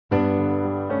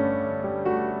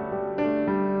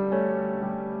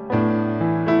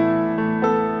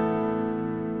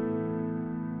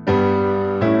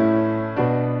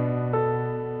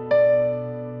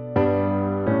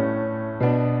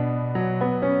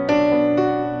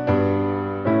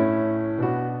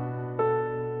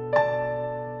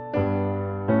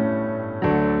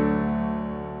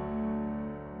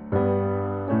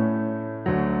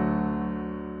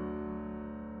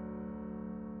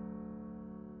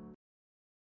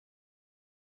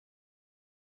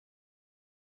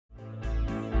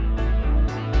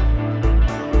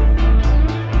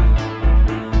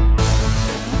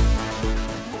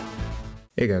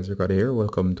Hey guys, Ricardo here.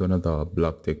 Welcome to another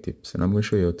Blog Tech Tips, and I'm going to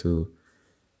show you how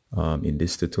to, in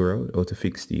this tutorial, how to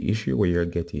fix the issue where you're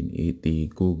getting the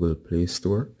Google Play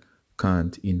Store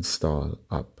can't install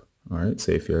app. Alright,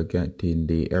 so if you're getting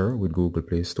the error with Google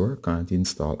Play Store can't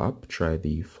install app, try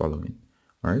the following.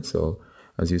 Alright, so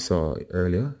as you saw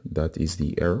earlier, that is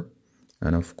the error,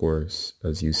 and of course,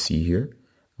 as you see here,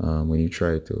 when you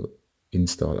try to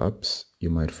install apps,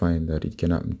 you might find that it can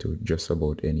happen to just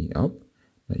about any app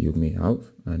that you may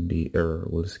have, and the error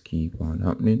will keep on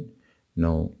happening.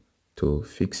 Now, to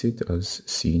fix it, as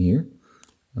seen here,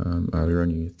 I'll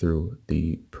run you through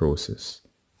the process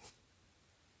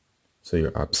so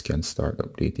your apps can start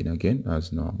updating again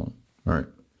as normal. All right,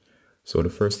 so the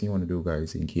first thing you want to do,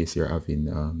 guys, in case you're having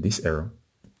this error,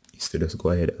 is to just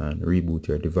go ahead and reboot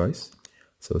your device.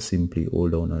 So simply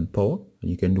hold down on power, and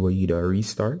you can do either a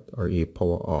restart or a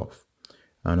power off.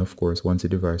 And of course, once the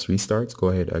device restarts, go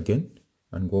ahead again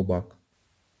and go back.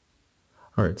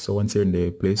 Alright, so once you're in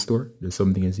the Play Store, there's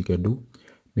something else you can do.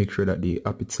 Make sure that the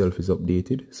app itself is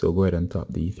updated. So go ahead and tap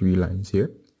the three lines here.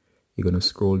 You're going to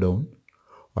scroll down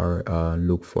or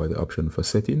look for the option for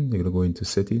setting. You're going to go into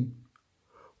setting.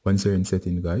 Once you're in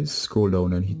setting, guys, scroll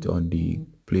down and hit on the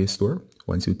Play Store.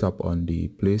 Once you tap on the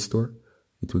Play Store,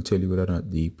 it will tell you whether or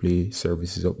not the Play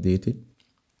service is updated.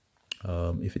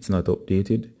 If it's not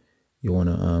updated, you want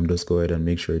to just go ahead and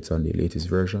make sure it's on the latest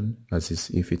version, as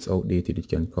if it's outdated, it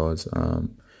can cause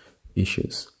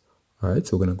issues. Alright,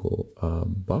 so we're going to go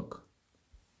back.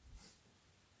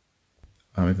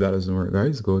 If that doesn't work,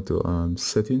 guys, go to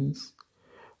settings.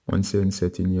 Once you're in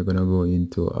setting, you're going to go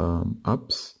into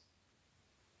apps.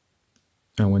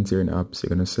 And once you're in apps, you're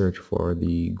going to search for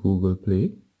the Google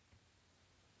Play.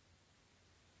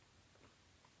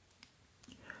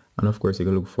 And of course, you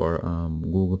can look for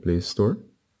Google Play Store.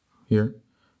 Here,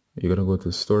 you're going to go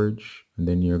to storage, and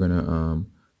then you're going to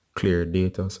clear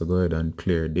data. So go ahead and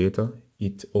clear data,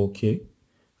 hit OK.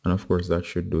 And of course, that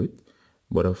should do it.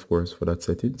 But of course, for that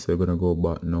setting, so you're going to go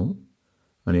back now,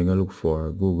 and you're going to look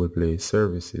for Google Play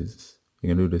services.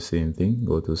 You're going to do the same thing,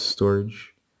 go to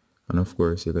storage, and of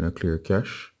course, you're going to clear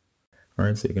cache.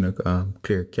 Alright, so you're going to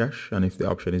clear cache, and if the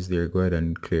option is there, go ahead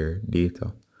and clear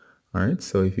data. Alright,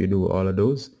 so if you do all of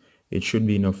those, it should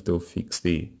be enough to fix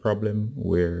the problem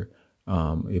where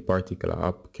a particular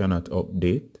app cannot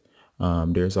update.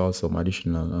 There's also some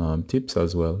additional tips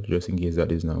as well, just in case that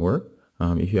does not work.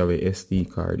 If you have a SD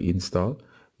card installed,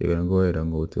 you're going to go ahead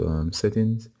and go to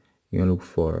settings. You're going to look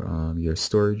for your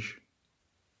storage.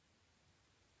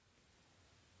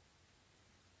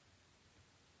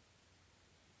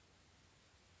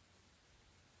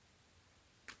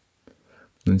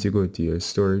 Once you go to your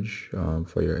storage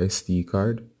for your SD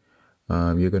card,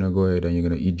 you're going to go ahead and you're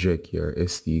going to eject your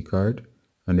SD card,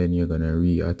 and then you're going to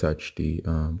reattach the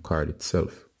card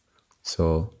itself.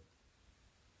 So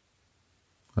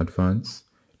advance,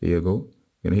 there you go.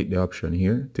 You're going to hit the option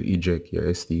here to eject your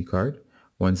SD card.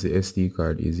 Once the SD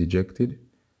card is ejected,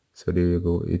 so there you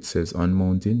go, it says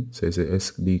unmounting, so it's a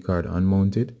SD card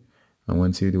unmounted. And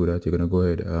once you do that, you're going to go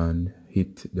ahead and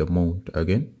hit the mount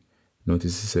again.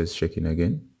 Notice it says checking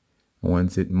again. And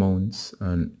once it mounts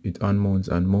and it unmounts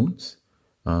and mounts,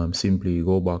 simply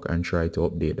go back and try to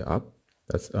update the app.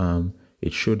 That's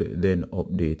it should then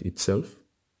update itself.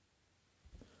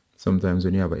 Sometimes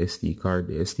when you have a SD card,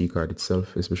 the SD card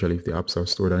itself, especially if the apps are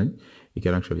stored on it, it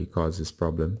can actually cause this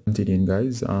problem. Continuing,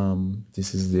 guys,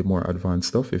 this is the more advanced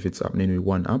stuff. If it's happening with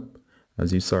one app,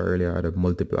 as you saw earlier, I had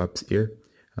multiple apps here,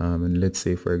 and let's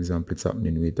say, for example, it's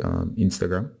happening with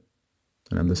Instagram,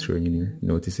 and I'm just showing you here.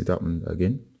 Notice it happened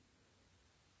again.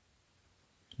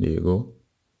 There you go.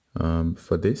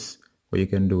 For this, what you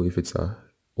can do, if it's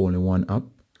only one app,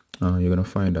 you're gonna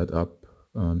find that app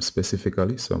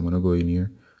specifically. So I'm gonna go in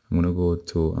here. I'm gonna go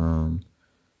to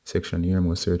section here. I'm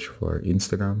gonna search for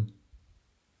Instagram.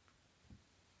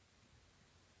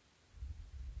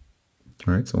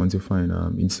 All right. So once you find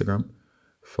Instagram,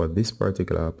 for this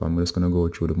particular app, I'm just gonna go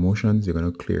through the motions. You're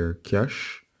gonna clear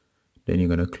cache, then you're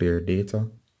gonna clear data.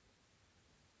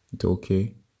 It's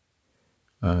okay.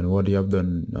 And what you have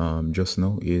done just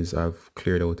now is I've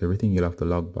cleared out everything. You'll have to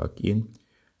log back in.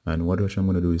 And what I'm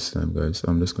going to do this time, guys,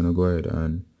 I'm just going to go ahead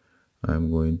and I'm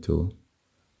going to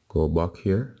go back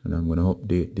here, and I'm going to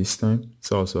update this time.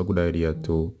 It's also a good idea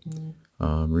to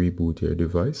reboot your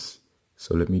device.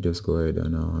 So let me just go ahead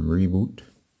and reboot.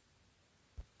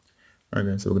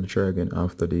 Alright, guys, so we're going to try again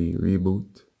after the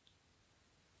reboot.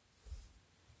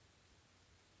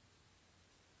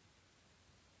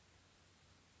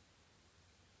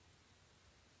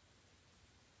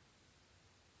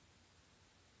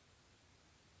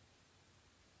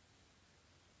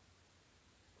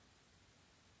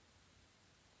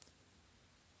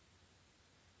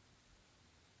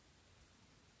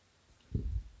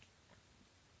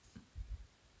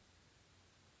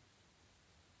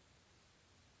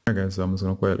 Alright guys, so I'm just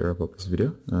gonna quietly wrap up this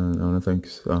video, and I wanna thank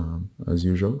as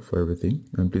usual for everything,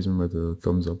 and please remember to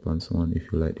thumbs up and so on if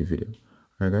you like the video.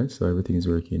 Alright guys, so everything is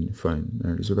working fine.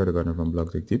 This is Ricardo Gardner from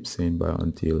Blog Tech Tips saying bye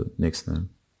until next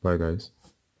time. Bye guys.